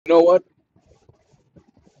You know what?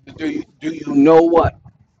 Do you know what?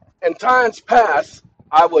 In times past,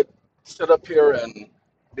 I would sit up here and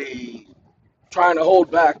be trying to hold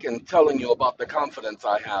back and telling you about the confidence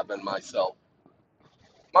I have in myself.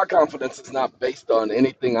 My confidence is not based on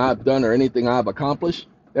anything I've done or anything I've accomplished.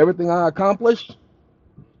 Everything I accomplish,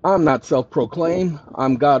 I'm not self-proclaimed.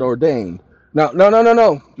 I'm God ordained. No, no, no, no,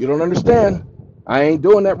 no. You don't understand. I ain't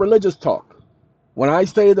doing that religious talk. When I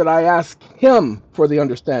say that I ask Him for the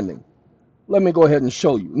understanding, let me go ahead and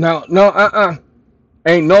show you. Now, no,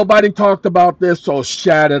 ain't nobody talked about this, so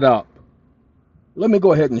shut it up. Let me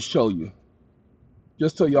go ahead and show you,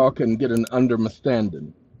 just so y'all can get an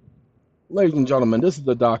understanding. Ladies and gentlemen, this is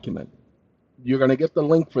the document. You're going to get the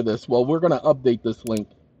link for this. Well, we're going to update this link.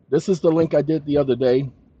 This is the link I did the other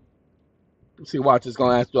day. See, watch, it's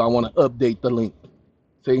going to ask, do I want to update the link?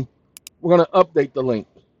 See, we're going to update the link.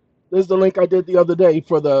 This is the link I did the other day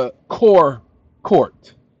for the core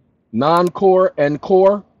court. Non-core and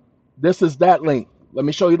core. This is that link. Let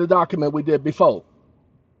me show you the document we did before.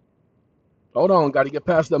 Hold on, got to get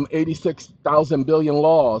past them 86,000 billion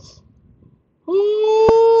laws.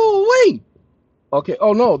 Ooh-wee. Okay,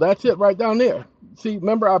 oh no, that's it right down there. See,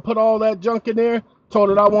 remember I put all that junk in there,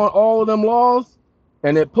 told it I want all of them laws,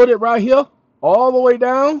 and it put it right here, all the way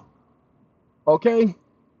down. Okay,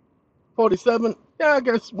 47. Yeah, I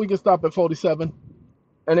guess we can stop at 47.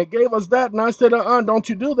 And it gave us that, and I said, don't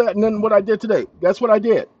you do that. And then what I did today, guess what I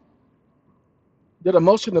did? Did a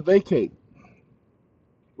motion to vacate.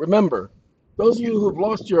 Remember, those of you who've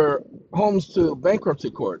lost your homes to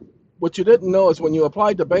bankruptcy court, what you didn't know is when you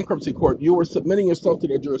applied to bankruptcy court, you were submitting yourself to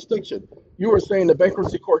the jurisdiction. You were saying the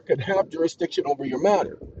bankruptcy court could have jurisdiction over your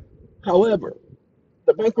matter. However,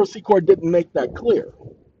 the bankruptcy court didn't make that clear.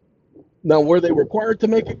 Now, were they required to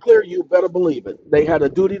make it clear? You better believe it. They had a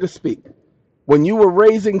duty to speak. When you were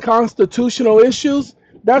raising constitutional issues,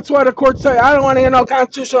 that's why the courts say, I don't want to hear no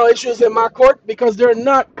constitutional issues in my court, because they're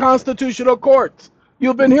not constitutional courts.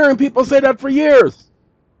 You've been hearing people say that for years.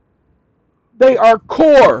 They are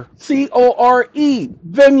core, C-O-R-E,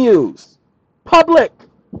 venues, public.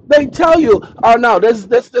 They tell you, oh no, this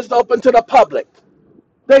is open to the public.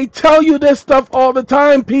 They tell you this stuff all the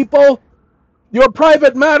time, people. Your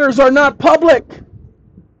private matters are not public.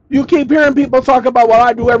 You keep hearing people talk about, well,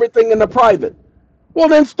 I do everything in the private. Well,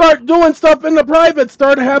 then start doing stuff in the private.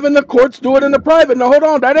 Start having the courts do it in the private. Now, hold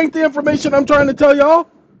on. That ain't the information I'm trying to tell y'all.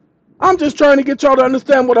 I'm just trying to get y'all to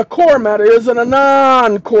understand what a core matter is and a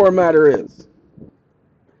non-core matter is.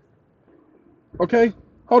 Okay?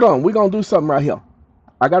 Hold on. We're going to do something right here.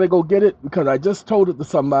 I got to go get it because I just told it to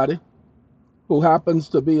somebody who happens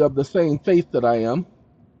to be of the same faith that I am.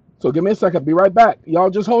 So give me a second. Be right back.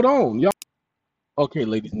 Y'all just hold on. Y'all. Okay,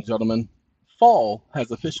 ladies and gentlemen. Fall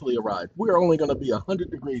has officially arrived. We're only going to be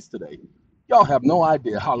 100 degrees today. Y'all have no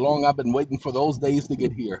idea how long I've been waiting for those days to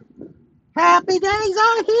get here. Happy days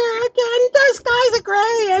are here again. The skies are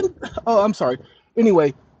gray. And oh, I'm sorry.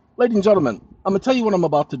 Anyway, ladies and gentlemen, I'm going to tell you what I'm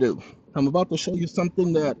about to do. I'm about to show you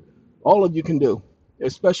something that all of you can do,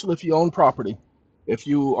 especially if you own property. If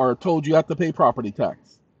you are told you have to pay property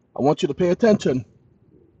tax, I want you to pay attention.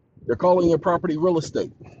 They're calling your property real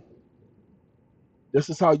estate. This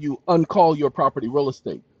is how you uncall your property real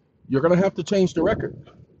estate. You're going to have to change the record.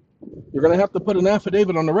 You're going to have to put an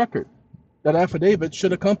affidavit on the record. That affidavit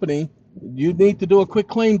should accompany, you need to do a quick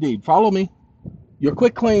claim deed. Follow me. Your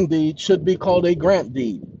quick claim deed should be called a grant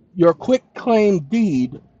deed. Your quick claim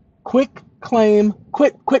deed, quick claim,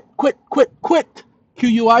 quit,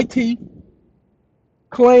 Q-U-I-T,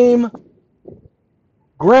 claim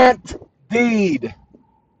grant deed.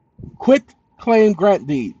 Quit claim grant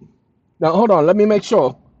deed. Now, hold on. Let me make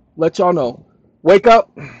sure. Let y'all know. Wake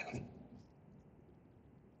up.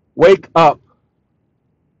 Wake up.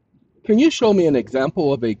 Can you show me an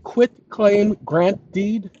example of a quit claim grant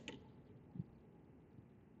deed?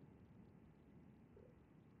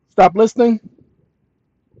 Stop listening.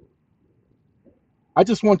 I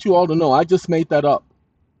just want you all to know I just made that up.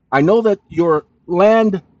 I know that your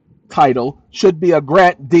land title should be a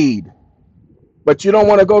grant deed, but you don't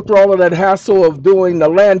want to go through all of that hassle of doing the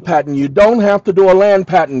land patent. You don't have to do a land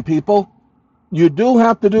patent, people. You do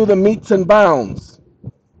have to do the meets and bounds.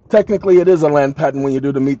 Technically, it is a land patent when you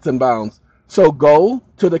do the meets and bounds. So go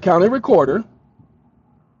to the county recorder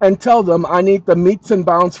and tell them I need the meets and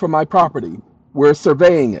bounds for my property. We're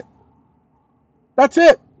surveying it. That's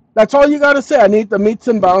it. That's all you got to say. I need the meets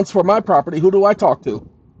and bounds for my property. Who do I talk to?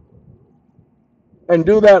 And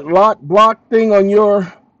do that lot block thing on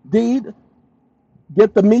your deed.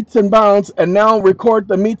 Get the meets and bounds, and now record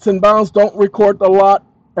the meets and bounds. Don't record the lot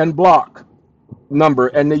and block number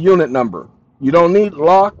and the unit number. You don't need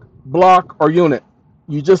lock, block, or unit.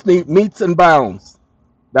 You just need meets and bounds.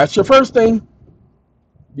 That's your first thing.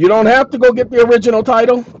 You don't have to go get the original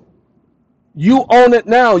title. You own it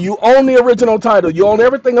now. You own the original title. You own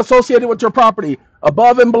everything associated with your property,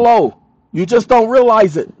 above and below. You just don't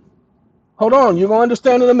realize it. Hold on, you're going to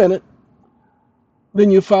understand in a minute. Then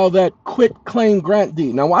you file that quit claim grant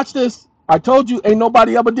deed. Now watch this. I told you ain't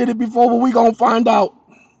nobody ever did it before, but we going to find out.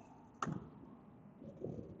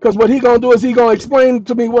 Because what he going to do is he going to explain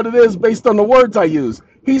to me what it is based on the words I use.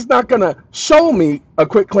 He's not going to show me a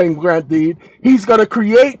quit claim grant deed. He's going to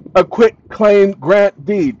create a quit claim grant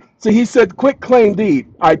deed. See, he said quit claim deed.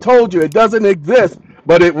 I told you it doesn't exist,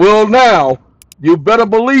 but it will now. You better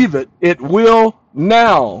believe it. It will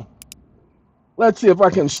now. Let's see if I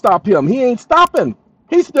can stop him. He ain't stopping.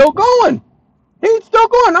 He's still going. He's still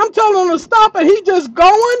going. I'm telling him to stop it. He just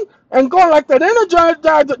going and going like that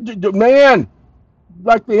Energizer. Man,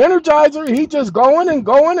 like the Energizer, he just going and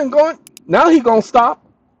going and going. Now he gonna stop.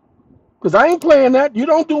 Because I ain't playing that. You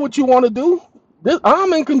don't do what you want to do.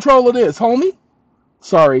 I'm in control of this, homie.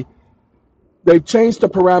 Sorry. They've changed the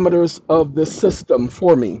parameters of the system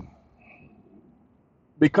for me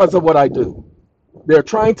because of what I do. They're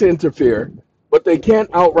trying to interfere, but they can't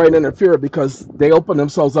outright interfere because they open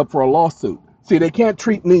themselves up for a lawsuit. See, they can't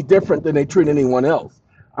treat me different than they treat anyone else.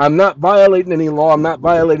 I'm not violating any law. I'm not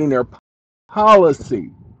violating their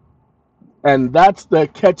policy. And that's the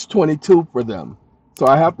catch-22 for them. So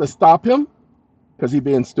I have to stop him because he's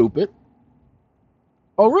being stupid.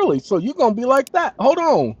 Oh, really? So you're going to be like that? Hold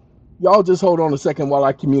on. Y'all just hold on a second while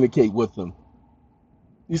I communicate with him.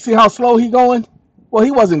 You see how slow he going? Well,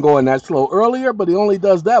 he wasn't going that slow earlier, but he only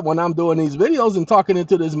does that when I'm doing these videos and talking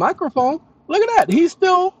into this microphone. Look at that. He's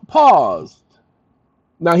still paused.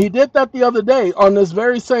 Now, he did that the other day on this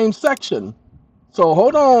very same section. So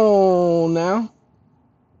hold on now.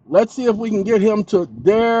 Let's see if we can get him to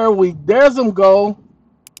there's him go.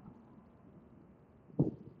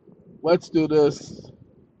 Let's do this.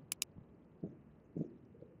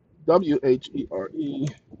 WHERE.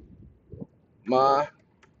 My.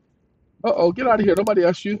 Uh-oh, get out of here. Nobody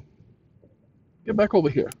asked you. Get back over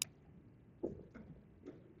here.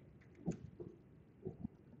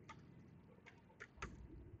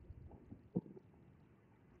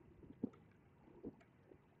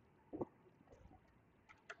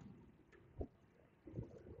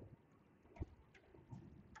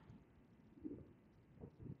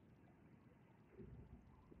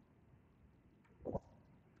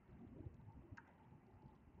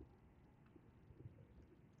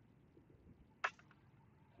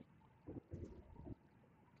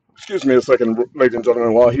 Excuse me a second, ladies and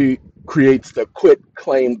gentlemen, while he creates the quit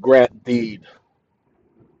claim grant deed.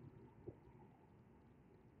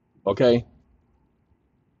 Okay?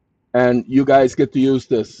 And you guys get to use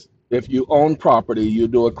this. If you own property, you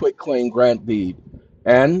do a quit claim grant deed.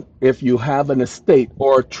 And if you have an estate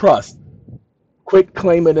or a trust, quit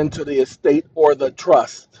claim it into the estate or the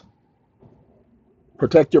trust.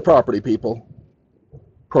 Protect your property, people.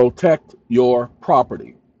 Protect your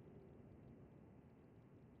property.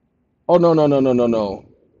 Oh, no, no, no, no, no, no.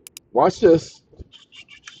 Watch this.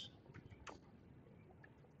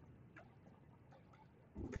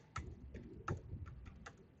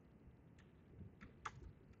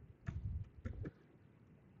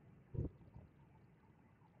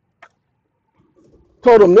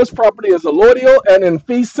 Told him this property is allodial and in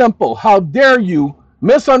fee simple. How dare you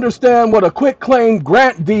misunderstand what a quit claim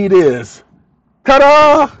grant deed is?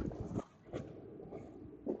 Ta-da!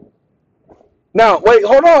 Now, wait,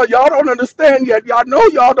 hold on. Y'all don't understand yet. Y'all know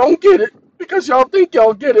y'all don't get it because y'all think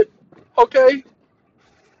y'all get it. Okay?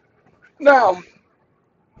 Now,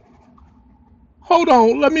 hold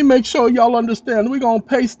on. Let me make sure y'all understand. We're going to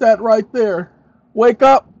paste that right there. Wake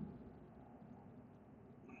up.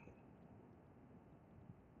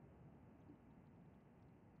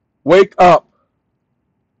 Wake up.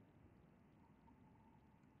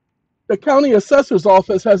 The county assessor's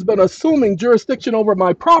office has been assuming jurisdiction over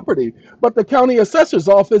my property, but the county assessor's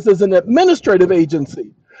office is an administrative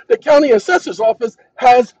agency. The county assessor's office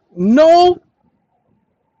has no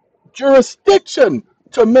jurisdiction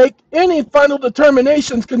to make any final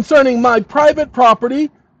determinations concerning my private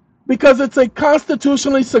property because it's a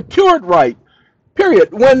constitutionally secured right.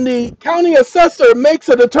 Period. When the county assessor makes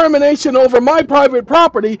a determination over my private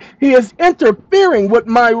property, he is interfering with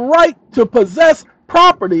my right to possess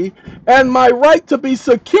property and my right to be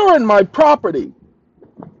secure in my property.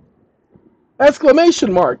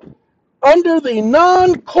 Exclamation mark. Under the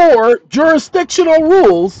non-core jurisdictional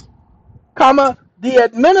rules, comma, the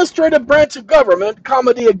administrative branch of government,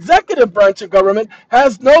 comma, the executive branch of government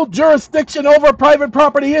has no jurisdiction over private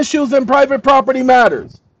property issues and private property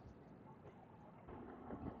matters.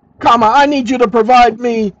 comma, I need you to provide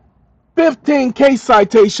me 15 case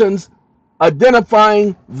citations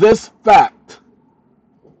identifying this fact.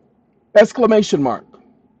 Exclamation mark.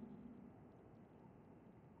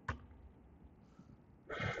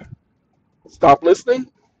 Stop listening.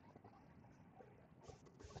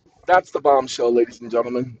 That's the bombshell, ladies and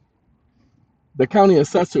gentlemen. The county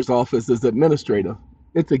assessor's office is administrative.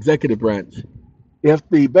 It's executive branch. If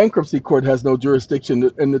the bankruptcy court has no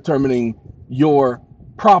jurisdiction in determining your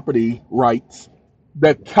property rights,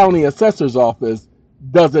 the county assessor's office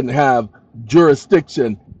doesn't have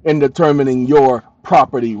jurisdiction in determining your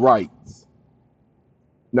property rights.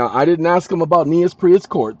 Now, I didn't ask him about Nias Prius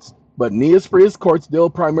courts, but Nias Prius courts deal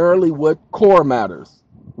primarily with core matters,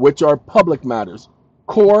 which are public matters.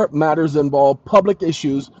 Core matters involve public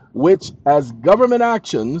issues, which, as government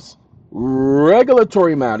actions,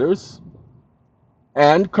 regulatory matters,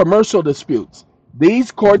 and commercial disputes.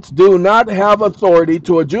 These courts do not have authority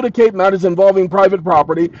to adjudicate matters involving private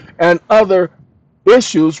property and other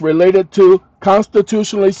issues related to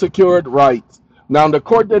constitutionally secured rights. Now, the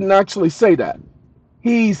court didn't actually say that.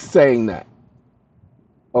 He's saying that.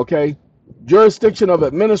 Okay? Jurisdiction of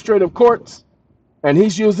administrative courts, and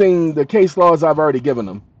he's using the case laws I've already given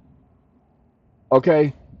him.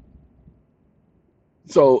 Okay?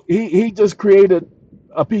 So he just created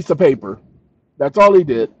a piece of paper. That's all he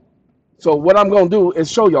did. So what I'm going to do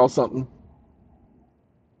is show y'all something,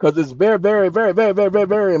 because it's very, very, very, very, very, very,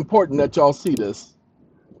 very important that y'all see this.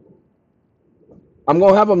 I'm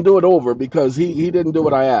going to have him do it over because he didn't do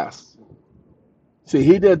what I asked. See,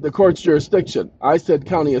 he did the court's jurisdiction. I said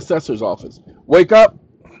county assessor's office. Wake up.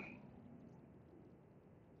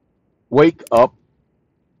 Wake up.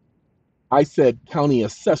 I said county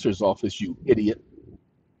assessor's office, you idiot.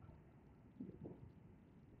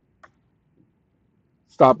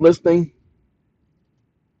 Stop listening.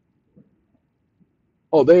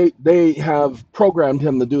 Oh, they have programmed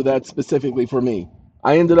him to do that specifically for me.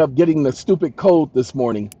 I ended up getting the stupid code this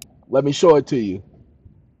morning. Let me show it to you.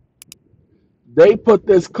 They put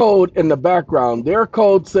this code in the background. Their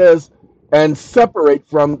code says, and separate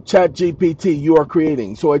from ChatGPT you are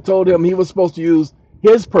creating. So I told him he was supposed to use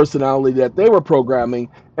his personality that they were programming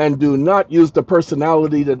and do not use the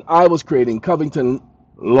personality that I was creating, Covington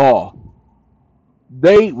Law.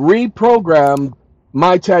 They reprogrammed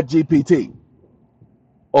my ChatGPT.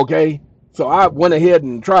 Okay? So I went ahead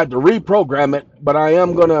and tried to reprogram it, but I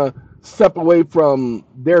am going to step away from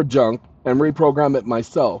their junk and reprogram it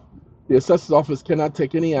myself. The assessor's office cannot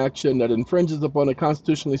take any action that infringes upon a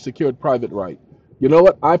constitutionally secured private right. You know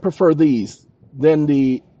what? I prefer these than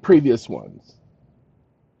the previous ones.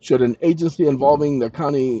 Should an agency involving the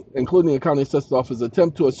county, including the county assessor's office,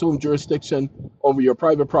 attempt to assume jurisdiction over your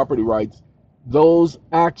private property rights, those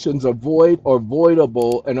actions are void or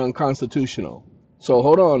voidable and unconstitutional. So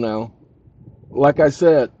hold on now. Like I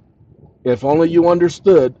said, if only you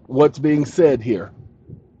understood what's being said here.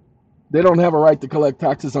 They don't have a right to collect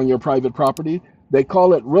taxes on your private property. They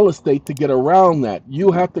call it real estate to get around that.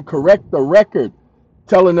 You have to correct the record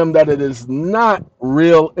telling them that it is not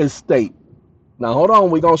real estate. Now, hold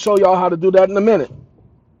on. We're going to show y'all how to do that in a minute.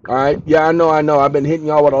 All right? Yeah, I know. I've been hitting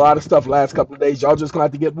y'all with a lot of stuff last couple of days. Y'all just going to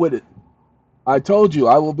have to get with it. I told you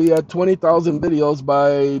I will be at 20,000 videos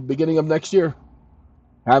by beginning of next year,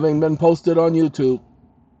 having been posted on YouTube.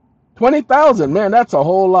 20,000, man, that's a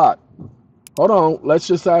whole lot. Hold on. Let's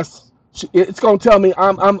just ask. It's going to tell me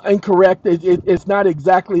I'm incorrect. It's not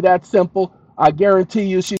exactly that simple. I guarantee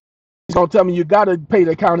you she's going to tell me you got to pay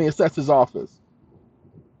the county assessor's office.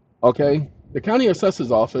 Okay? The county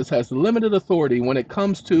assessor's office has limited authority when it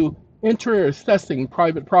comes to assessing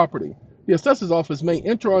private property. The assessor's office may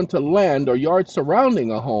enter onto land or yard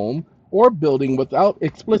surrounding a home or building without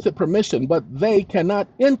explicit permission, but they cannot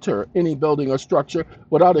enter any building or structure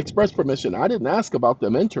without express permission. I didn't ask about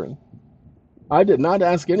them entering. I did not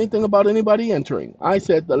ask anything about anybody entering. I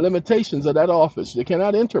said the limitations of that office. You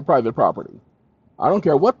cannot enter private property. I don't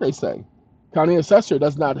care what they say. County assessor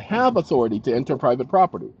does not have authority to enter private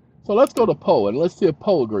property. So let's go to Poe and let's see if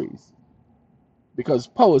Poe agrees. Because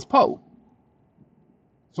Poe is Poe.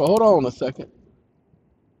 So hold on a second.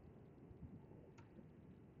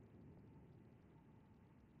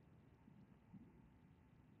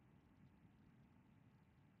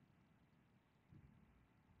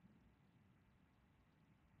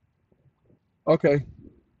 Okay,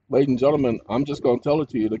 ladies and gentlemen, I'm just going to tell it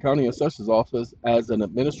to you. The county assessor's office, as an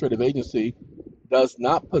administrative agency, does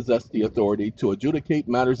not possess the authority to adjudicate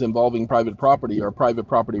matters involving private property or private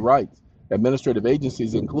property rights. Administrative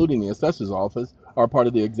agencies, including the assessor's office, are part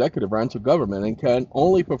of the executive branch of government and can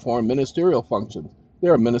only perform ministerial functions. They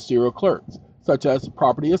are ministerial clerks, such as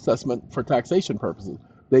property assessment for taxation purposes,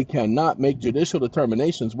 They cannot make judicial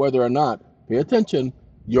determinations whether or not, pay attention,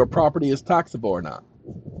 your property is taxable or not.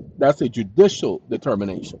 That's a judicial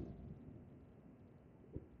determination.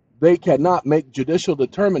 They cannot make judicial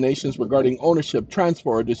determinations regarding ownership, transfer,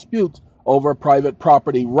 or disputes over private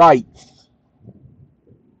property rights,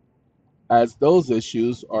 as those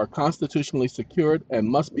issues are constitutionally secured and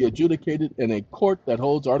must be adjudicated in a court that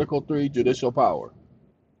holds Article 3 judicial power.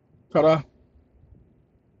 Ta-da!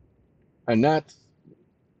 And that's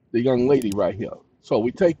the young lady right here. So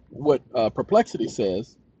we take what Perplexity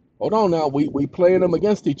says. Hold on now, we playing them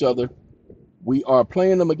against each other. We are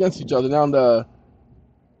playing them against each other. Now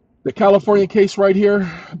the California case right here,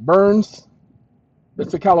 Burns,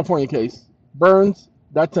 that's a California case. Burns,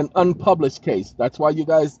 that's an unpublished case. That's why you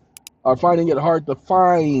guys are finding it hard to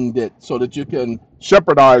find it so that you can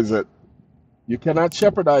shepherdize it. You cannot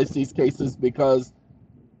shepherdize these cases because,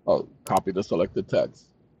 oh, copy the selected text.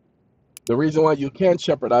 The reason why you can't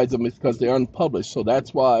shepherdize them is because they're unpublished. So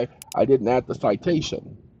that's why I didn't add the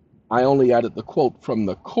citation. I only added the quote from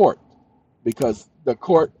the court because the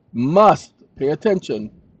court must, pay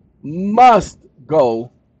attention, must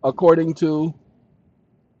go according to,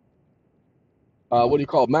 what do you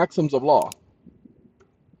call it, maxims of law.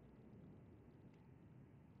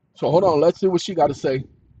 So hold on, let's see what she got to say.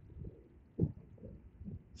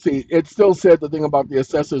 See, it still said the thing about the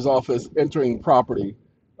assessor's office entering property.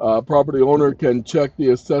 Property owner can check the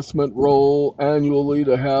assessment roll annually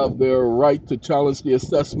to have their right to challenge the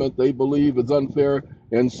assessment they believe is unfair.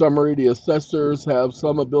 In summary, the assessors have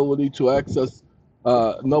some ability to access.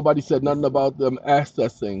 Nobody said nothing about them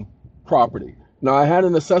accessing property. Now, I had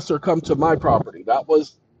an assessor come to my property.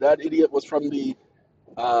 That idiot was from the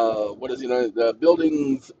the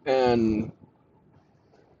buildings and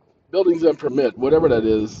permit, whatever that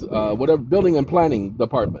is, whatever building and planning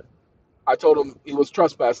department. I told him he was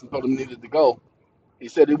trespassing, told him he needed to go. He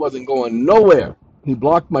said he wasn't going nowhere. He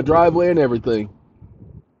blocked my driveway and everything.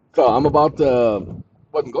 So I'm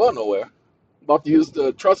wasn't going nowhere. About to use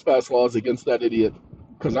the trespass laws against that idiot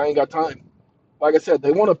because I ain't got time. Like I said,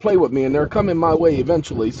 they want to play with me and they're coming my way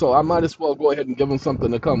eventually. So I might as well go ahead and give them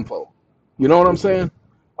something to come for. You know what I'm saying?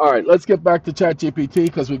 All right, let's get back to ChatGPT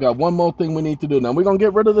because we got one more thing we need to do. Now we're going to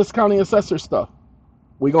get rid of this county assessor stuff.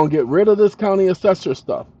 We're going to get rid of this county assessor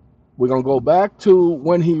stuff. We're going to go back to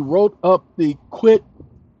when he wrote up the quit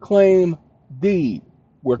claim deed.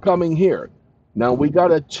 We're coming here. Now we got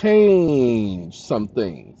to change some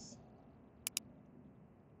things.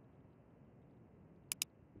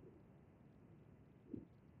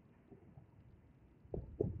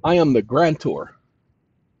 I am the grantor.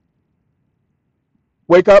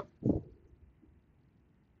 Wake up.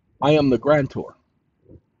 I am the grantor.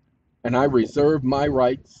 And I reserve my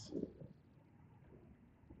rights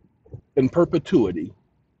in perpetuity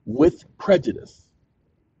with prejudice,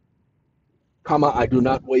 comma, I do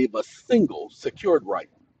not waive a single secured right.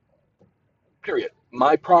 Period.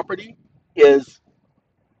 My property is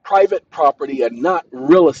private property and not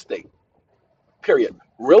real estate. Period.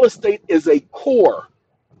 Real estate is a core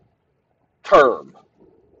term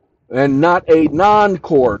and not a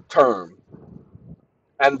non-core term.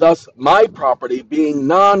 And thus, my property being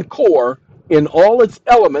non-core in all its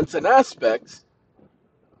elements and aspects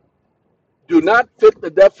do not fit the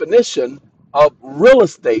definition of real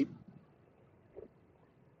estate,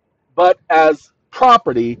 but as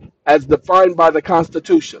property as defined by the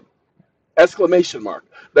Constitution. Exclamation mark.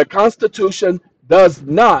 The Constitution does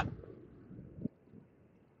not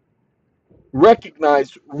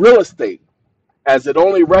recognize real estate, as it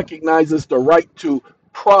only recognizes the right to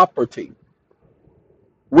property,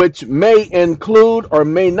 which may include or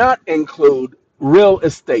may not include real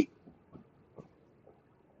estate,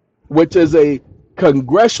 which is a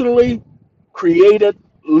congressionally created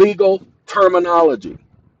legal terminology,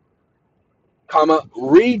 comma,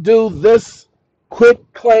 redo this quit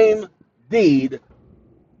claim deed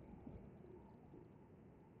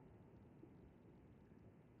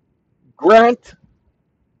grant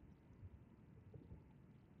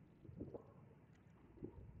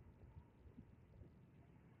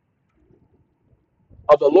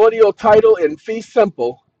of allodial title in fee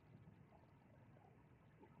simple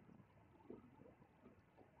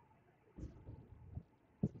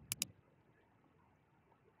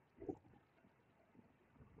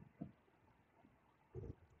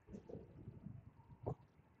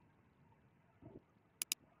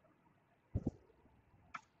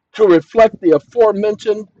to reflect the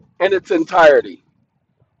aforementioned in its entirety.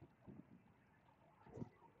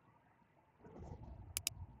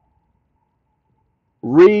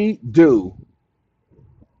 Redo.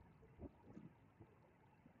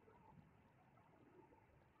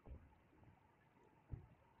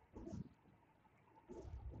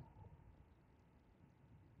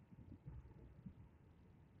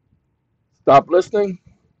 Stop listening.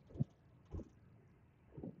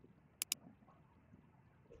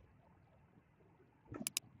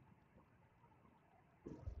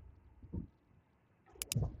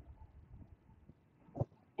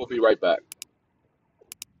 We'll be right back.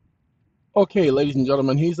 Okay, ladies and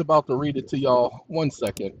gentlemen, he's about to read it to y'all. 1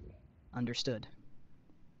 second. Understood.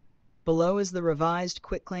 Below is the revised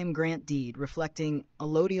quitclaim grant deed reflecting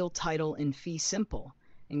allodial title in fee simple,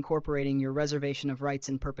 incorporating your reservation of rights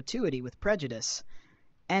in perpetuity with prejudice,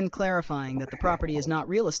 and clarifying that the property is not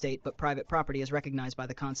real estate but private property as recognized by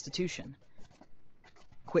the Constitution.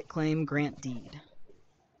 Quitclaim grant deed.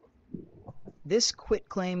 This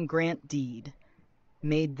quitclaim grant deed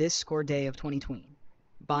made this score day of 2020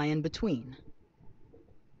 by and between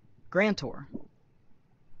grantor.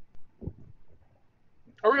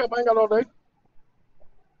 Hurry up, I ain't got all day.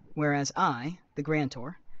 Whereas I, the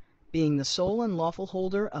grantor, being the sole and lawful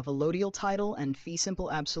holder of allodial title and fee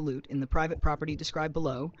simple absolute in the private property described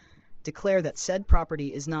below, declare that said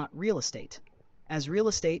property is not real estate, as real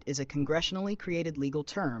estate is a congressionally created legal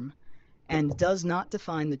term and does not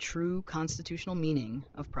define the true constitutional meaning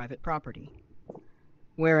of private property.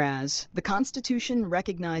 Whereas the Constitution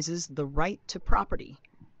recognizes the right to property,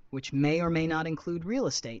 which may or may not include real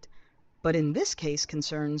estate, but in this case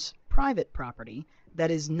concerns private property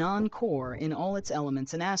that is non-core in all its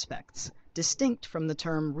elements and aspects, distinct from the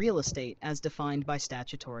term real estate as defined by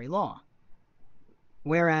statutory law.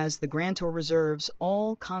 Whereas the grantor reserves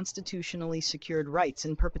all constitutionally secured rights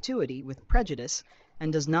in perpetuity with prejudice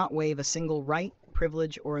and does not waive a single right,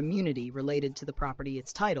 privilege, or immunity related to the property,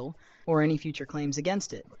 its title, or any future claims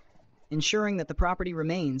against it, ensuring that the property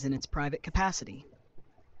remains in its private capacity.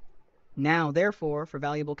 Now, therefore, for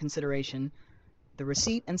valuable consideration, the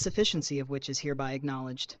receipt and sufficiency of which is hereby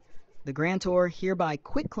acknowledged, the grantor hereby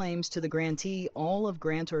quitclaims to the grantee all of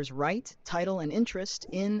grantor's right, title, and interest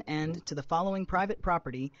in and to the following private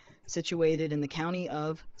property situated in the county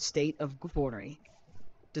of, state of Guvori,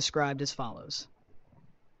 described as follows.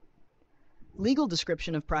 Legal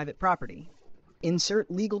description of private property.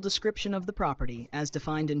 Insert legal description of the property as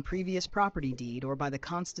defined in previous property deed or by the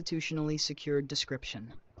constitutionally secured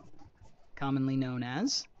description, commonly known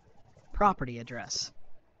as property address.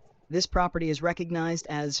 This property is recognized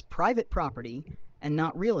as private property and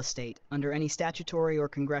not real estate under any statutory or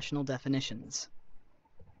congressional definitions.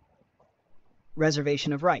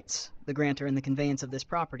 Reservation of rights. The grantor in the conveyance of this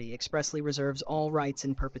property expressly reserves all rights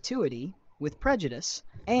in perpetuity with prejudice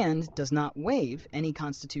and does not waive any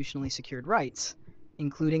constitutionally secured rights,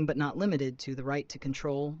 including but not limited to the right to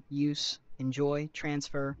control, use, enjoy,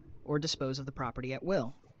 transfer, or dispose of the property at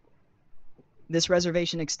will. This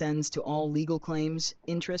reservation extends to all legal claims,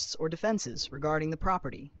 interests, or defenses regarding the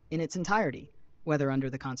property in its entirety, whether under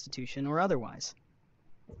the Constitution or otherwise.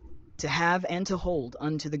 To have and to hold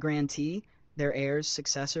unto the grantee their heirs,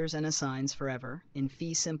 successors, and assigns forever, in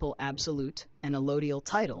fee simple absolute and allodial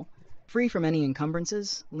title, free from any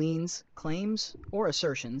encumbrances, liens, claims, or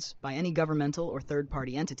assertions by any governmental or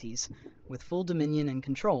third-party entities, with full dominion and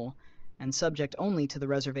control, and subject only to the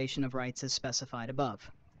reservation of rights as specified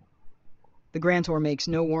above. The grantor makes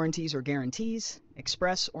no warranties or guarantees,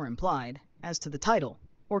 express or implied, as to the title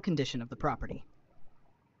or condition of the property.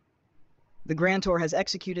 The grantor has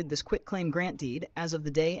executed this quitclaim grant deed as of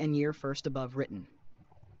the day and year first above written.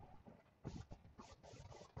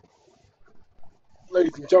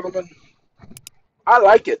 Ladies and gentlemen, I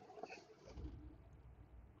like it.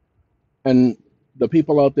 And the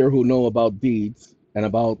people out there who know about deeds and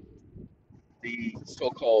about the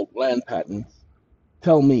so-called land patents,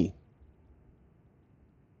 tell me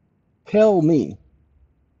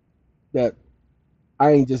that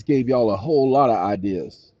I ain't just gave y'all a whole lot of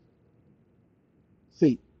ideas.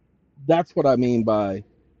 See, that's what I mean by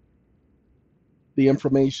the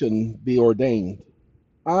information be ordained.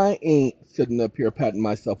 I ain't sitting up here patting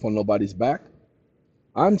myself on nobody's back.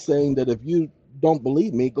 I'm saying that if you don't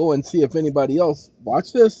believe me, go and see if anybody else.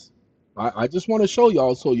 Watch this. I just want to show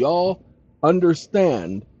y'all so y'all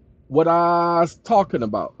understand what I was talking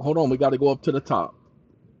about. Hold on, we got to go up to the top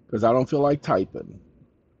because I don't feel like typing.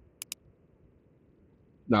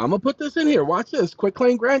 Now I'm gonna put this in here. Watch this.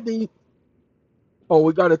 Quitclaim grant deed. Oh,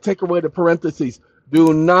 we got to take away the parentheses.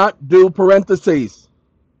 Do not do parentheses.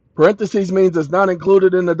 Parentheses means it's not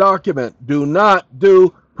included in the document. Do not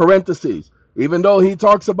do parentheses. Even though he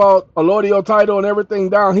talks about allodial title and everything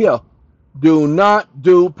down here, do not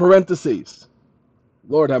do parentheses.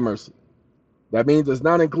 Lord have mercy. That means it's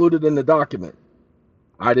not included in the document.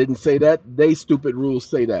 I didn't say that. They stupid rules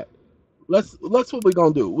say that. Let's what we're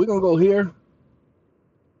gonna do. We're gonna go here.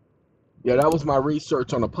 Yeah, that was my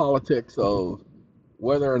research on the politics of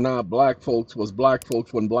whether or not black folks was black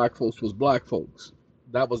folks when black folks was black folks.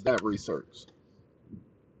 That was that research.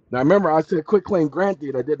 Now remember, I said quitclaim grant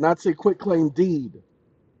deed. I did not say quitclaim deed.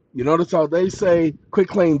 You notice how they say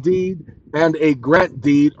quitclaim deed and a grant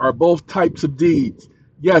deed are both types of deeds.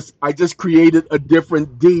 Yes, I just created a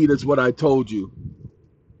different deed is what I told you.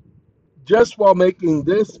 Just while making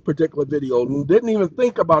this particular video, didn't even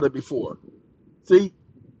think about it before. See,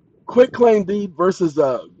 quitclaim deed versus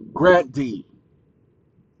a grant deed.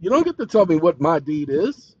 You don't get to tell me what my deed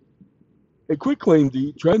is. A quitclaim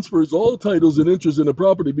deed transfers all titles and interests in the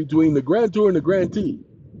property between the grantor and the grantee.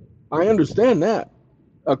 I understand that.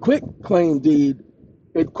 A quitclaim deed,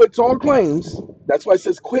 it quits all claims. That's why it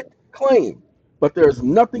says quit claim. But there's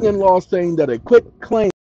nothing in law saying that a quitclaim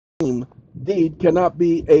deed cannot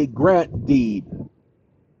be a grant deed.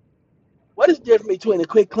 What is the difference between a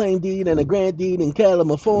quitclaim deed and a grant deed in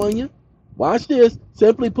California? Watch this.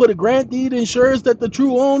 Simply put, a grant deed ensures that the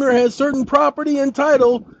true owner has certain property and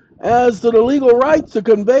title as to the legal rights to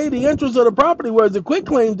convey the interest of the property, whereas a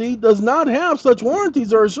quitclaim deed does not have such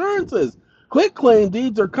warranties or assurances. Quitclaim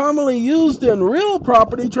deeds are commonly used in real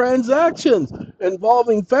property transactions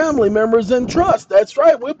involving family members and trust. That's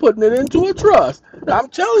right, we're putting it into a trust. I'm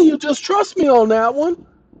telling you, just trust me on that one.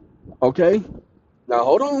 Okay, now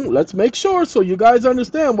hold on. Let's make sure so you guys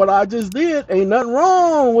understand what I just did. Ain't nothing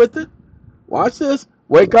wrong with it. Watch this.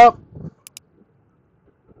 Wake up.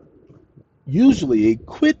 Usually a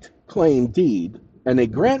quitclaim deed and a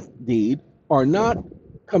grant deed are not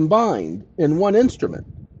combined in one instrument,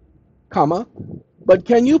 comma, but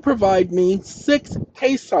can you provide me 6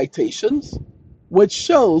 case citations which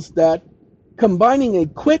shows that combining a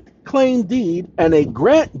quitclaim deed and a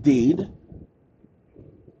grant deed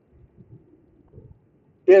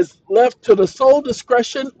is left to the sole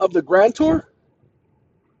discretion of the grantor?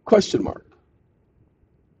 Question mark.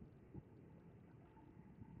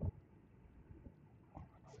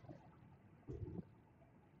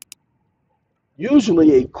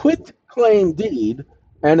 Usually a quitclaim deed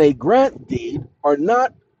and a grant deed are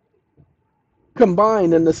not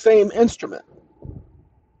combined in the same instrument.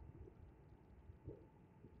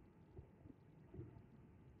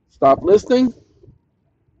 Stop listening.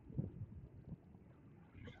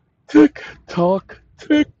 Tick tock,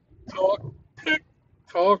 tick tock, tick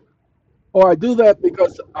tock. Oh, I do that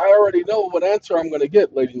because I already know what answer I'm going to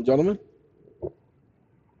get, ladies and gentlemen.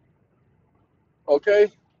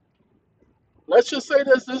 Okay? Let's just say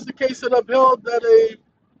this is the case that upheld that a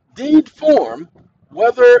deed form,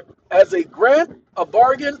 whether as a grant, a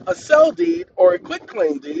bargain, a sell deed, or a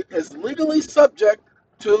quitclaim deed, is legally subject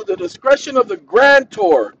to the discretion of the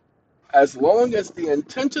grantor, as long as the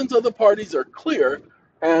intentions of the parties are clear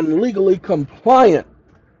and legally compliant.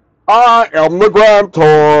 I am the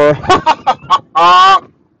grantor.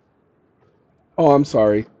 Oh, I'm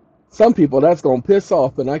sorry. Some people, that's going to piss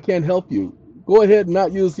off, and I can't help you. Go ahead and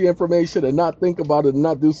not use the information and not think about it and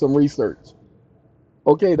not do some research.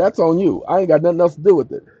 Okay, that's on you. I ain't got nothing else to do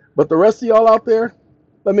with it. But the rest of y'all out there,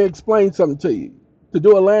 let me explain something to you. To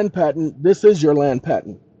do a land patent, this is your land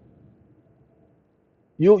patent.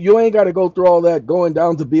 You ain't got to go through all that going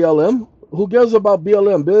down to BLM. Who gives about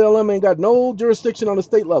BLM? BLM ain't got no jurisdiction on the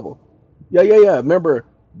state level. Yeah. Remember,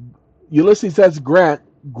 Ulysses has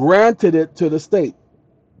granted it to the state.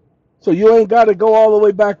 So you ain't got to go all the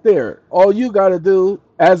way back there. All you got to do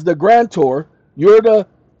as the grantor, you're the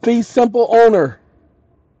fee simple owner.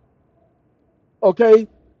 Okay?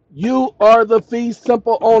 You are the fee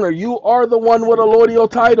simple owner. You are the one with a allodial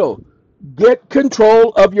title. Get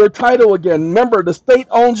control of your title again. Remember, the state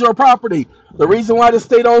owns your property. The reason why the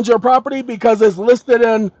state owns your property, because it's listed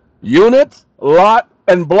in units, lot,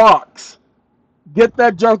 and blocks. Get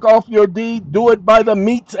that junk off your deed. Do it by the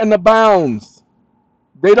meets and the bounds.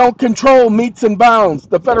 They don't control meets and bounds.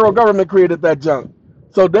 The federal government created that junk.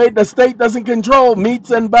 So the state doesn't control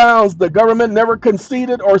meets and bounds. The government never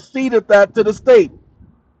conceded or ceded that to the state.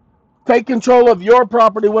 Take control of your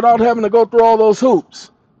property without having to go through all those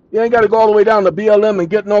hoops. You ain't got to go all the way down to BLM and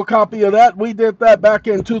get no copy of that. We did that back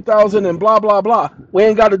in 2000 and blah, blah, blah. We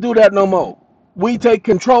ain't got to do that no more. We take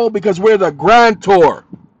control because we're the grantor.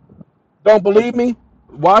 Don't believe me?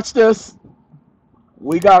 Watch this.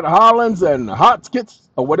 We got Hollins and Hotskits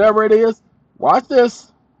or whatever it is. Watch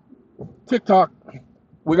this. TikTok.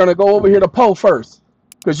 We're going to go over here to Poe first.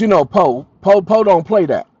 Because you know Poe don't play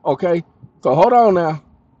that. Okay? So hold on now.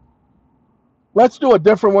 Let's do a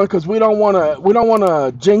different one because we don't want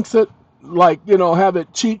to jinx it, like, you know, have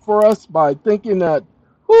it cheat for us by thinking that,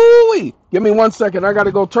 whoo-wee. Give me 1 second. I got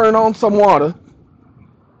to go turn on some water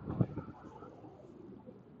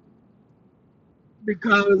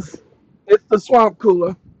because it's the swamp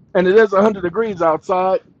cooler And it is 100 degrees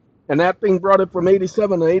outside, and that thing brought it from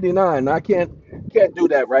 87 to 89. I can't do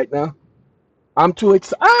that right now. I'm too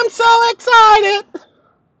excited. I'm so excited.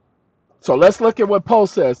 So let's look at what Poe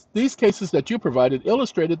says. These cases that you provided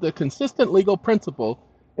illustrated the consistent legal principle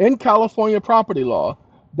in California property law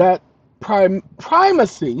that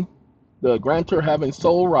primacy, the grantor having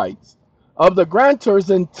sole rights, of the grantor's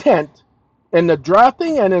intent in the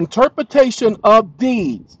drafting and interpretation of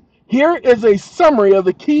deeds. Here is a summary of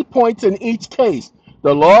the key points in each case.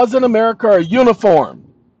 The laws in America are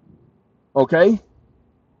uniform. Okay?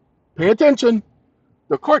 Pay attention.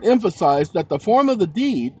 The court emphasized that the form of the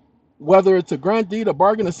deed, whether it's a grant deed, a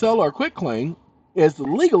bargain to sell, or a quitclaim, is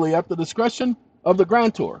legally at the discretion of the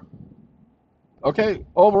grantor. Okay,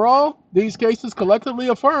 overall, these cases collectively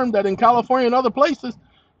affirm that in California and other places,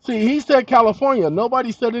 see, he said California.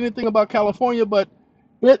 Nobody said anything about California, but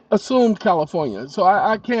it assumed California. So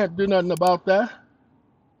I can't do nothing about that.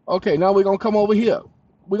 Okay, now we're going to come over here.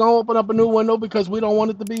 We're going to open up a new window because we don't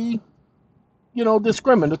want it to be,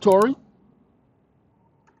 discriminatory.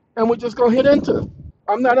 And we're just going to hit enter.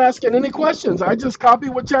 I'm not asking any questions. I just copied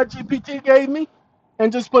what ChatGPT gave me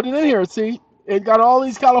and just put it in here. See, it got all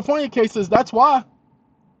these California cases. That's why.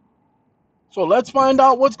 So let's find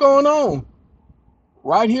out what's going on.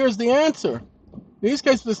 Right here's the answer. These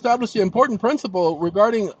cases establish the important principle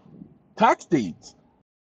regarding tax deeds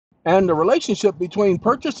and the relationship between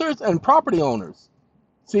purchasers and property owners.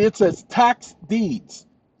 See, it says tax deeds.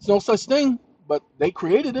 There's no such thing, but they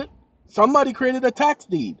created it. Somebody created a tax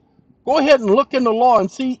deed. Go ahead and look in the law and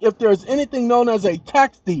see if there's anything known as a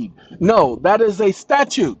tax deed. No, that is a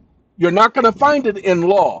statute. You're not going to find it in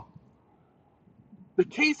law. The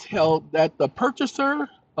case held that the purchaser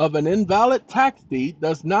of an invalid tax deed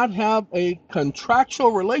does not have a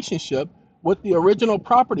contractual relationship with the original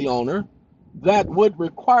property owner that would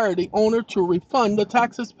require the owner to refund the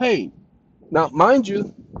taxes paid. Now, mind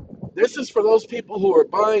you, this is for those people who are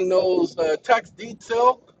buying those tax deed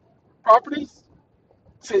sale properties.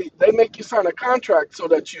 See, they make you sign a contract so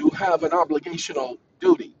that you have an obligational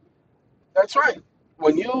duty. That's right.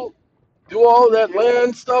 When you do all that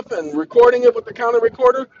land stuff and recording it with the county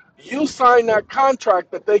recorder, you sign that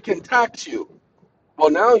contract that they can tax you.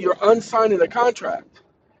 Well, now you're unsigning the contract.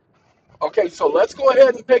 Okay, so let's go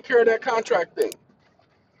ahead and take care of that contract thing.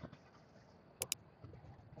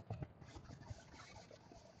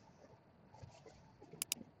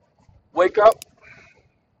 Wake up.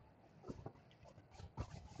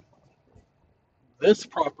 This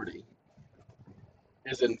property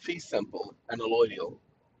is in fee simple and allodial,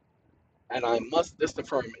 and I must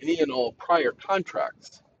disaffirm any and all prior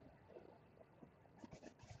contracts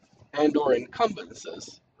and or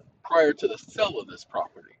encumbrances prior to the sale of this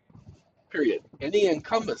property. Period. Any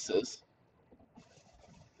encumbrances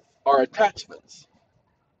are attachments,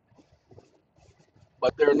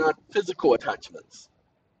 but they're not physical attachments.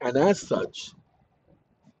 And as such,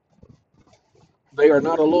 they are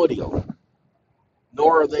not allodial,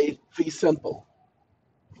 nor are they fee simple.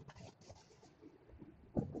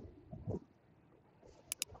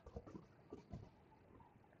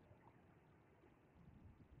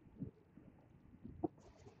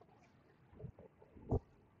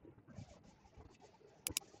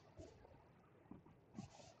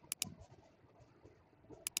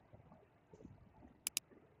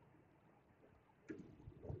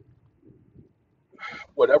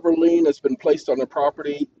 Whatever lien has been placed on the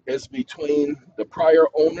property is between the prior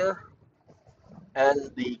owner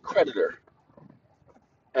and the creditor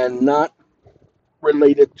and not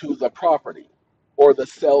related to the property or the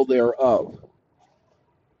sale thereof.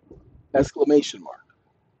 Exclamation mark.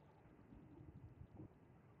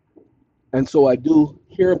 And so I do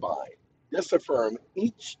hereby disaffirm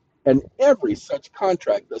each and every such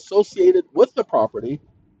contract associated with the property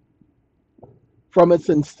from its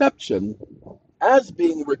inception as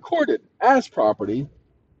being recorded as property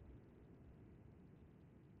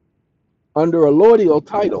under allodial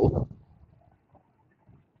title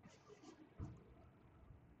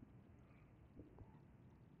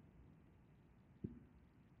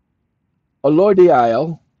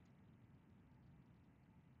allodial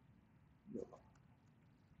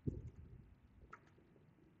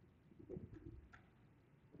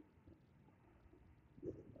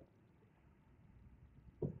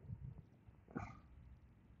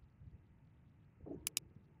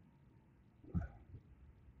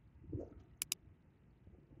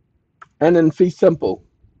and in fee simple.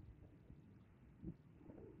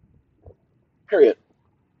 Period.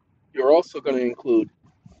 You're also going to include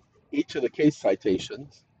each of the case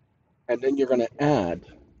citations, and then you're going to add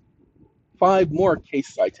 5 more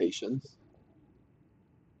case citations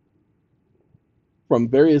from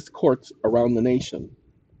various courts around the nation,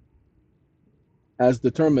 as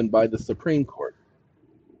determined by the Supreme Court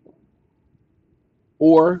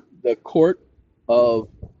or the Court of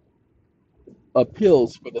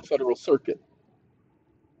Appeals for the Federal Circuit.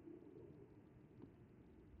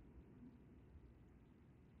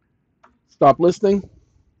 Stop listening.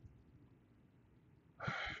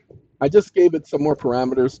 I just gave it some more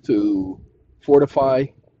parameters to fortify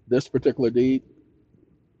this particular deed.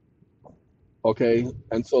 Okay,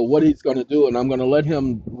 and so what he's going to do, and I'm going to let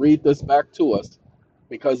him read this back to us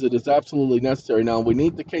because it is absolutely necessary. Now, we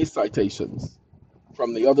need the case citations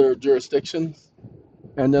from the other jurisdictions,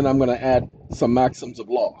 and then I'm going to add some maxims of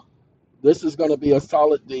law. This is going to be a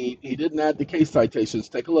solid deed. He didn't add the case citations.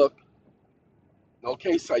 Take a look. No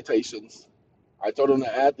case citations. I told him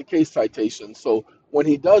to add the case citations. So when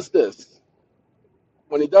he does this,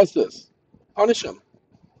 punish him.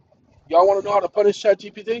 Y'all want to know how to punish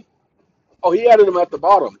ChatGPT? Oh, he added them at the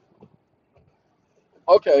bottom.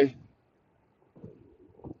 Okay.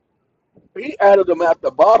 He added them at the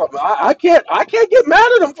bottom. I can't get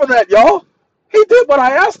mad at him for that, y'all. He did what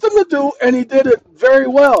I asked him to do, and he did it very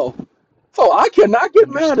well. So I cannot get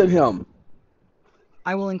mad at him.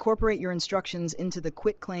 I will incorporate your instructions into the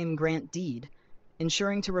quitclaim grant deed,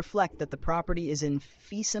 ensuring to reflect that the property is in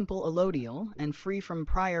fee simple allodial and free from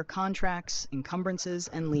prior contracts, encumbrances,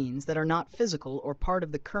 and liens that are not physical or part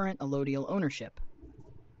of the current allodial ownership.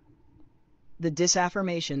 The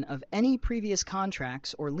disaffirmation of any previous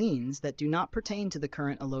contracts or liens that do not pertain to the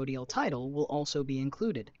current allodial title will also be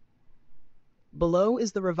included. Below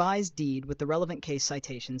is the revised deed with the relevant case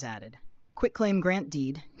citations added. Quitclaim grant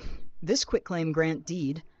deed. This quitclaim grant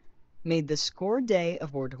deed made the scored day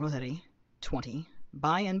of Order 20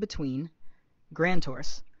 by and between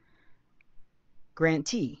grantors,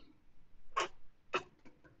 grantee.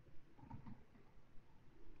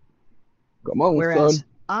 Come on, whereas son.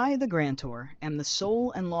 I, the grantor, am the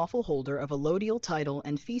sole and lawful holder of allodial title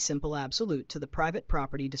and fee simple absolute to the private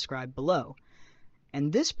property described below,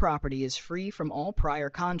 and this property is free from all prior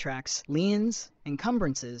contracts, liens,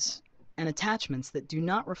 encumbrances, and attachments that do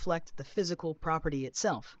not reflect the physical property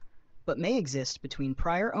itself, but may exist between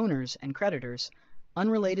prior owners and creditors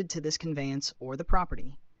unrelated to this conveyance or the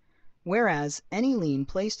property. Whereas any lien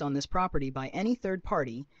placed on this property by any third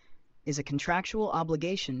party is a contractual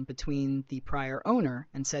obligation between the prior owner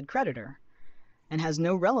and said creditor, and has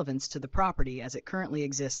no relevance to the property as it currently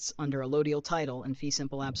exists under allodial title and fee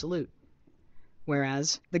simple absolute.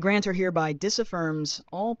 Whereas the grantor hereby disaffirms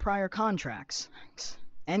all prior contracts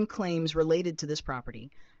and claims related to this property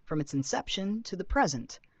from its inception to the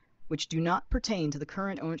present, which do not pertain to the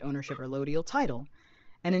current ownership or allodial title,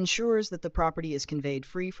 and ensures that the property is conveyed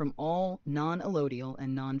free from all non-allodial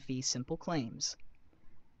and non-fee simple claims.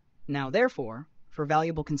 Now therefore, for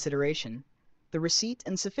valuable consideration, the receipt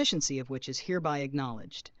and sufficiency of which is hereby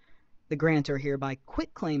acknowledged, the grantor hereby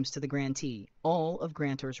quitclaims to the grantee all of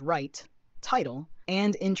grantor's right, title,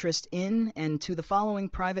 and interest in and to the following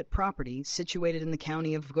private property situated in the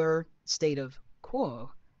county of Gur, state of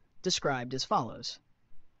Quo, described as follows.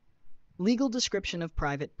 Legal description of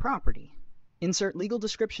private property. Insert legal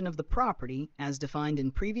description of the property as defined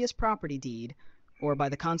in previous property deed or by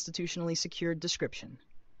the constitutionally secured description.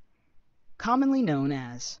 Commonly known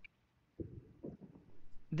as.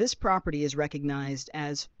 This property is recognized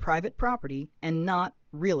as private property and not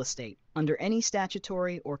real estate under any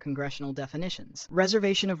statutory or congressional definitions.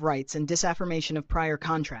 Reservation of rights and disaffirmation of prior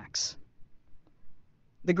contracts.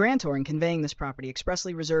 The grantor in conveying this property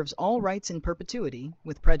expressly reserves all rights in perpetuity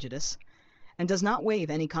with prejudice and does not waive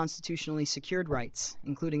any constitutionally secured rights,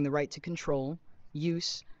 including the right to control,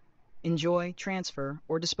 use, enjoy, transfer,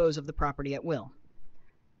 or dispose of the property at will.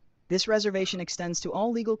 This reservation extends to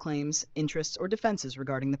all legal claims, interests, or defenses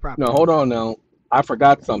regarding the property. Now, hold on now. I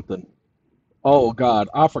forgot something. Oh, God.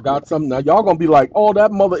 I forgot something. Now, y'all going to be like, oh,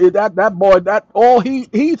 that mother, that boy,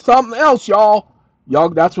 he's something else, y'all. Y'all,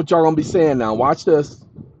 that's what y'all going to be saying now. Watch this.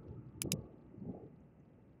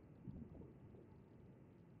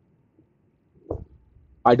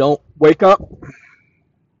 I don't wake up.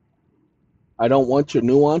 I don't want your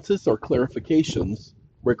nuances or clarifications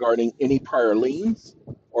regarding any prior liens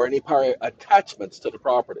or any prior attachments to the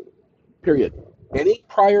property. Period. Any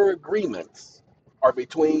prior agreements are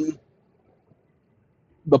between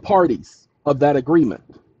the parties of that agreement,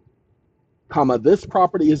 comma, this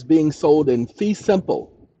property is being sold in fee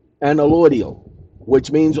simple and allodial,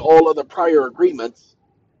 which means all of the prior agreements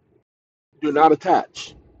do not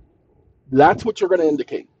attach. That's what you're going to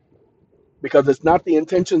indicate, because it's not the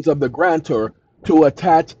intentions of the grantor to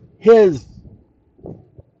attach his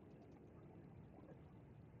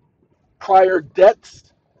prior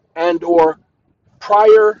debts and or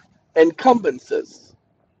prior encumbrances,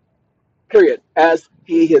 period, as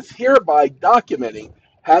he is hereby documenting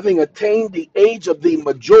having attained the age of the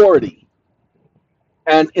majority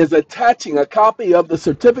and is attaching a copy of the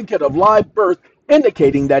certificate of live birth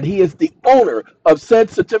indicating that he is the owner of said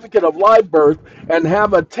certificate of live birth and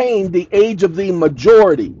have attained the age of the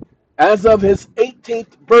majority as of his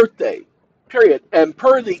 18th birthday, period, and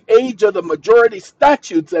per the age of the majority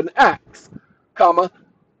statutes and acts, comma,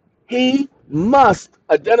 he must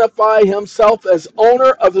identify himself as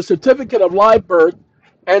owner of the certificate of live birth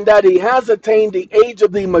and that he has attained the age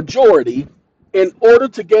of the majority in order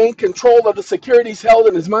to gain control of the securities held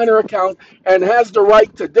in his minor account and has the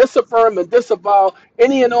right to disaffirm and disavow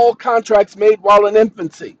any and all contracts made while in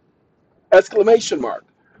infancy. Exclamation mark.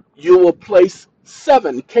 You will place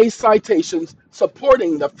 7 case citations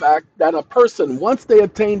supporting the fact that a person, once they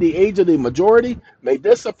attain the age of the majority, may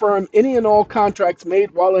disaffirm any and all contracts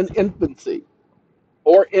made while in infancy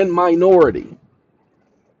or in minority.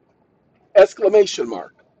 Exclamation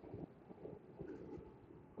mark.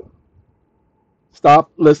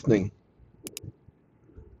 Stop listening.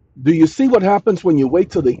 Do you see what happens when you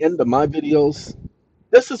wait till the end of my videos?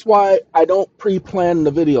 This is why I don't pre-plan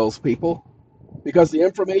the videos, people, because the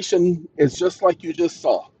information is just like you just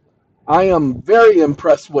saw. I am very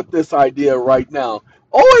impressed with this idea right now.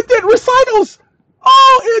 Oh, it did recitals.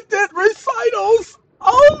 Oh, it did recitals.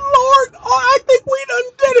 Oh, Lord. Oh, I think we done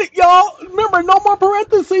did it, y'all. Remember, no more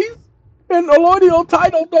parentheses. In the allodial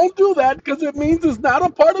title, don't do that because it means it's not a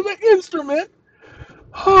part of the instrument.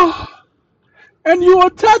 And you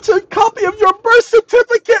attach a copy of your birth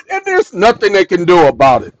certificate and there's nothing they can do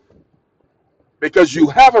about it. Because you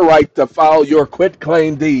have a right to file your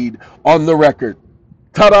quitclaim deed on the record.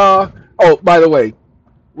 Ta-da! Oh, by the way,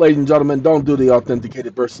 ladies and gentlemen, don't do the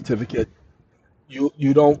authenticated birth certificate.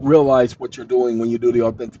 You don't realize what you're doing when you do the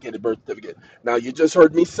authenticated birth certificate. Now, you just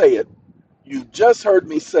heard me say it. You just heard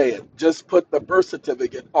me say it. Just put the birth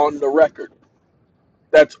certificate on the record.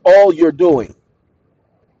 That's all you're doing.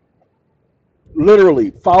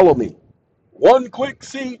 Literally, follow me. One quick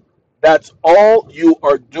see, that's all you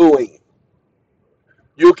are doing.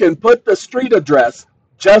 You can put the street address,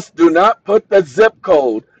 just do not put the zip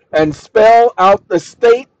code, and spell out the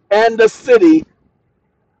state and the city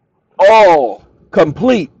all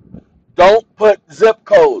complete. Don't put zip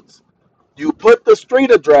codes. You put the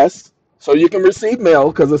street address so you can receive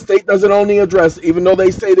mail because the state doesn't own the address even though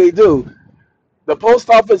they say they do. The post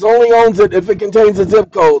office only owns it if it contains a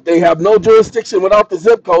zip code. They have no jurisdiction without the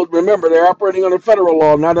zip code. Remember, they're operating under federal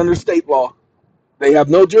law, not under state law. They have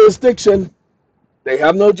no jurisdiction. They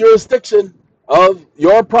have no jurisdiction of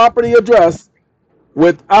your property address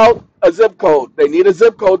without a zip code. They need a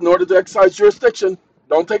zip code in order to exercise jurisdiction.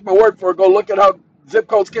 Don't take my word for it. Go look at how zip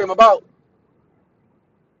codes came about.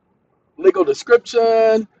 Legal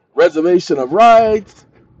description, reservation of rights,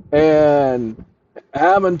 and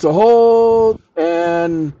having to hold,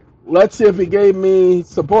 and let's see if he gave me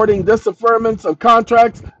supporting disaffirmance of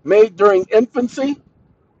contracts made during infancy.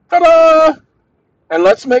 Ta-da! And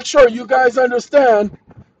let's make sure you guys understand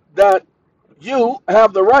that you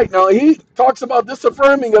have the right. Now, he talks about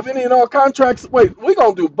disaffirming of any and all contracts. Wait, we're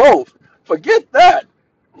going to do both. Forget that.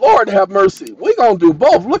 Lord have mercy. We're going to do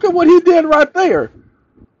both. Look at what he did right there.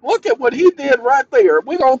 Look at what he did right there.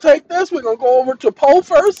 We're going to take this. We're going to go over to Poe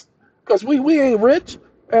first because we ain't rich.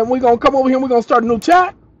 And we're going to come over here and we're going to start a new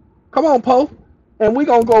chat. Come on, Poe. And we're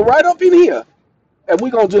going to go right up in here. And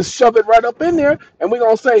we're going to just shove it right up in there. And we're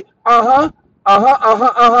going to say,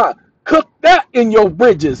 cook that in your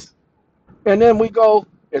bridges. And then we go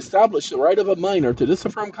establish the right of a minor to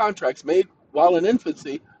disaffirm contracts made while in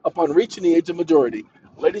infancy upon reaching the age of majority.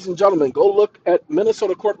 Ladies and gentlemen, go look at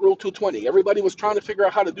Minnesota Court Rule 220. Everybody was trying to figure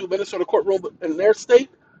out how to do Minnesota Court Rule in their state.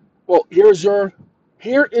 Well, here is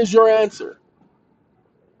your answer.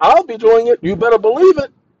 I'll be doing it. You better believe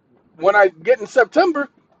it when I get in September.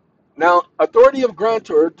 Now, authority of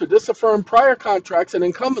grantor to disaffirm prior contracts and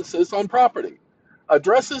encumbrances on property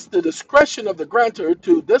addresses the discretion of the grantor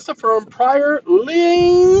to disaffirm prior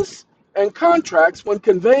liens and contracts when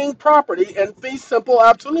conveying property in fee simple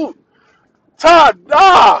absolute.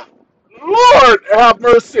 Ta-da! Lord have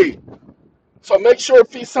mercy. So make sure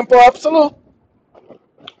fee simple absolute.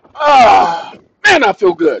 Man, I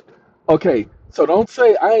feel good. Okay, so don't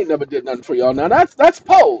say I ain't never did nothing for y'all. Now that's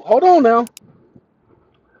Poe. Hold on now.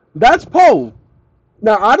 That's Poe.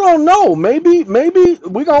 Now I don't know. Maybe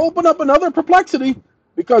we gonna open up another perplexity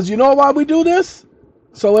because you know why we do this?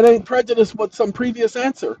 So it ain't prejudiced with some previous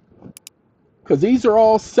answer. Because these are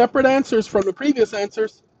all separate answers from the previous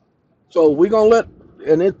answers. So we're gonna let,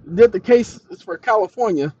 and it did the case is for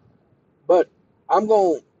California, but I'm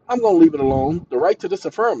gonna I'm going to leave it alone. The right to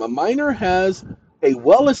disaffirm. A minor has a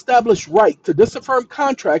well-established right to disaffirm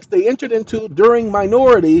contracts they entered into during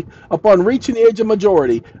minority upon reaching the age of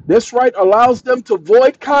majority. This right allows them to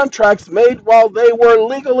void contracts made while they were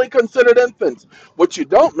legally considered infants. What you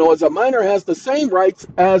don't know is a minor has the same rights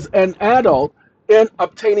as an adult in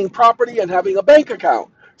obtaining property and having a bank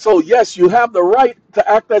account. So yes, you have the right to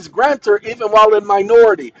act as grantor even while in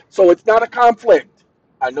minority. So it's not a conflict.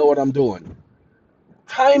 I know what I'm doing.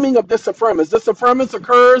 Timing of disaffirmance. Disaffirmance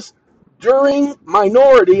occurs during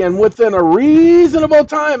minority and within a reasonable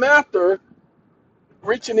time after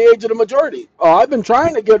reaching the age of the majority. Oh, I've been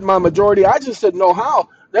trying to get my majority. I just didn't know how.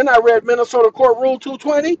 Then I read Minnesota Court Rule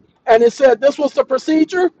 220, and it said this was the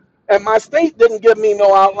procedure, and my state didn't give me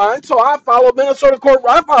no outline, so I followed Minnesota Court.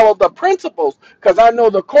 I followed the principles because I know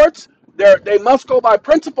the courts, they must go by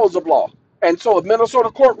principles of law. And so if Minnesota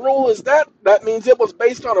Court Rule is that, that means it was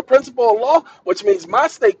based on a principle of law, which means my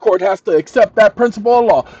state court has to accept that principle of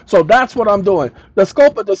law. So that's what I'm doing. The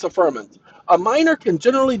scope of disaffirmance. A minor can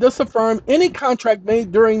generally disaffirm any contract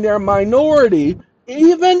made during their minority,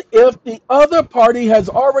 even if the other party has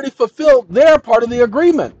already fulfilled their part of the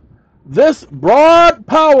agreement. This broad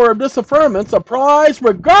power of disaffirmance applies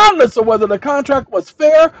regardless of whether the contract was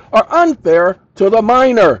fair or unfair to the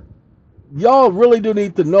minor. Y'all really do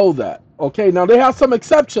need to know that. Okay, now they have some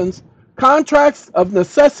exceptions. Contracts of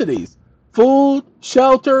necessities, food,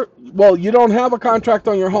 shelter. Well, you don't have a contract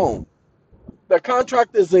on your home. The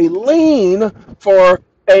contract is a lien for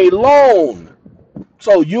a loan.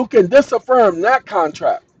 So you can disaffirm that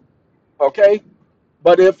contract. Okay?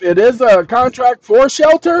 But if it is a contract for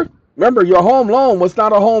shelter, remember your home loan was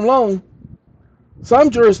not a home loan.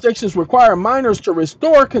 Some jurisdictions require minors to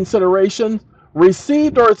restore consideration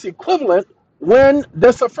received or its equivalent when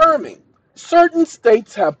disaffirming. Certain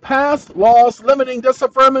states have passed laws limiting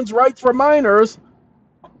disaffirmance rights for minors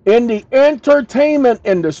in the entertainment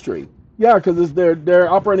industry. Yeah, because they're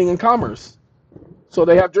operating in commerce. So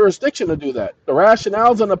they have jurisdiction to do that. The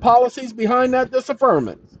rationales and the policies behind that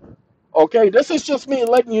disaffirmance. Okay, this is just me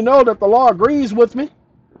letting you know that the law agrees with me.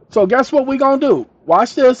 So guess what we're going to do?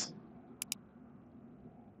 Watch this.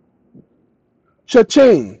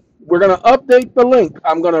 Cha-ching. We're going to update the link.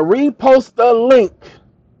 I'm going to repost the link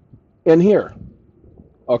in here.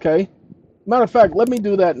 Okay? Matter of fact, let me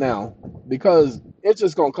do that now because it's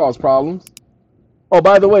just going to cause problems. Oh,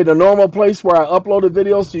 by the way, the normal place where I uploaded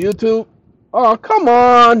videos to YouTube. Oh, come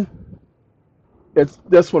on. It's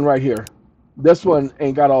this one right here. This one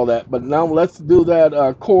ain't got all that. But now let's do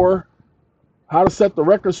that core. How to set the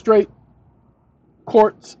record straight.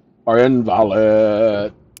 Courts are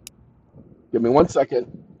invalid. Give me 1 second.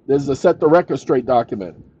 This is a set the record straight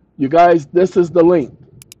document. You guys, this is the link.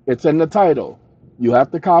 It's in the title. You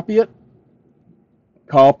have to copy it.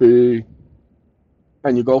 Copy.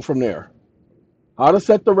 And you go from there. How to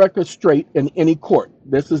set the record straight in any court.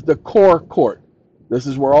 This is the core court. This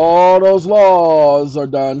is where all those laws are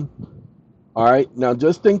done. All right. Now,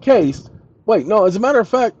 just in case. Wait, no, as a matter of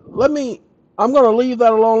fact, I'm going to leave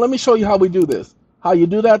that alone. Let me show you how we do this. How you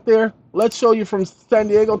do that there. Let's show you from San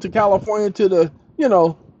Diego to California to the,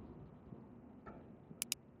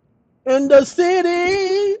 in the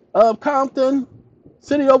city of Compton,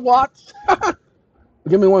 city of Watts.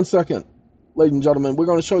 Give me 1 second, ladies and gentlemen. We're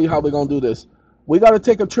going to show you how we're going to do this. We got to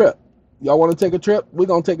take a trip. Y'all want to take a trip? We're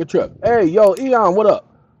going to take a trip. Hey, yo, Eon, what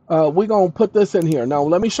up? We're going to put this in here. Now,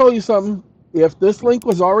 let me show you something. If this link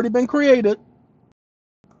was already been created,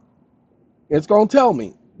 it's going to tell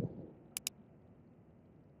me.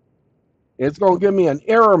 It's going to give me an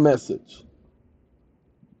error message.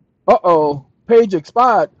 Uh-oh, page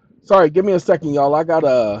expired. Sorry, give me a second, y'all. I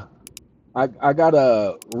gotta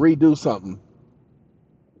redo something.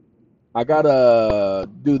 I gotta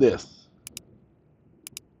do this.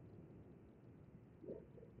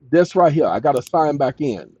 This right here, I gotta sign back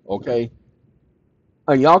in, okay?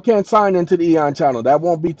 And y'all can't sign into the EON channel. That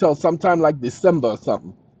won't be till sometime like December or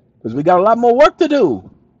something. Because we got a lot more work to do.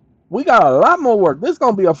 We got a lot more work. This is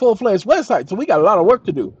gonna be a full-fledged website, so we got a lot of work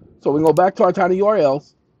to do. So we go back to our tiny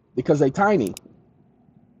URLs because they're tiny.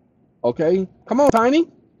 Okay, come on, tiny.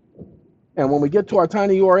 And when we get to our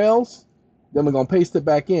tiny URLs, then we're going to paste it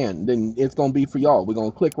back in. Then it's going to be for y'all. We're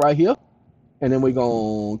going to click right here, and then we're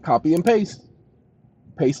going to copy and paste.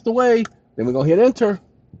 Paste away. Then we're going to hit enter.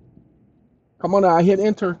 Come on now, I hit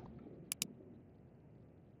enter.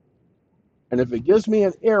 And if it gives me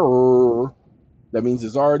an error, that means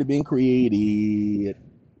it's already been created.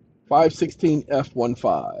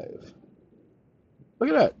 516F15. Look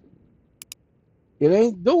at that. It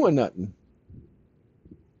ain't doing nothing.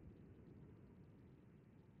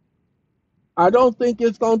 I don't think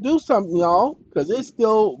it's gonna do something, y'all, because it's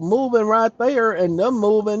still moving right there and them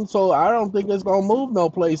moving. So I don't think it's gonna move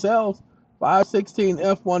no place else. 516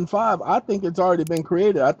 F15. I think it's already been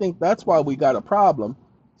created. I think that's why we got a problem.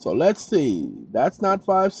 So let's see. That's not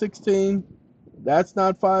 516. That's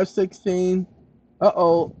not 516.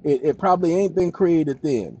 Uh-oh. It probably ain't been created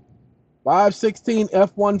then. 516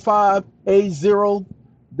 F15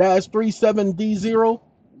 A0-37D0.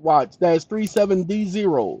 Watch, dash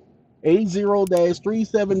 37D0.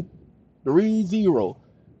 A0-3730.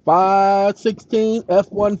 516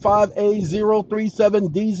 F15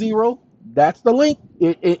 A037D0. That's the link.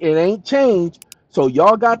 It ain't changed. So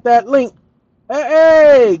y'all got that link.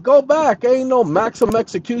 Hey, go back. Ain't no maximum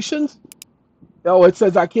executions. Oh, it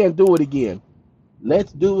says I can't do it again.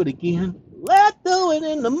 Let's do it again. Let's do it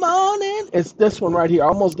in the morning. It's this one right here. I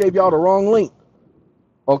almost gave y'all the wrong link.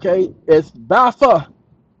 Okay, it's BAFA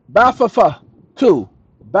 2.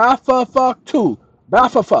 BAFA 2.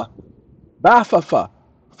 BAFA.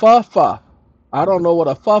 Fa. I don't know what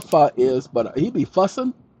a fa is, but he be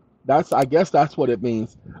fussing. I guess that's what it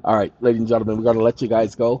means. All right, ladies and gentlemen, we're gonna let you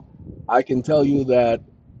guys go. I can tell you that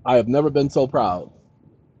I have never been so proud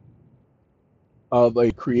of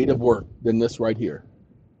a creative work than this right here,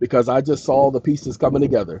 because I just saw the pieces coming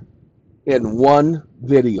together in one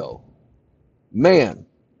video. Man,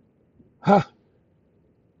 huh?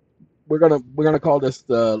 We're gonna call this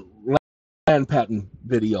the land patent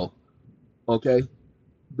video. Okay.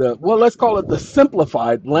 Let's call it the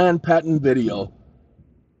simplified land patent video.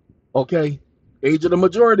 Okay. Age of the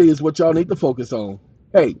majority is what y'all need to focus on.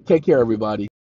 Hey, take care, everybody.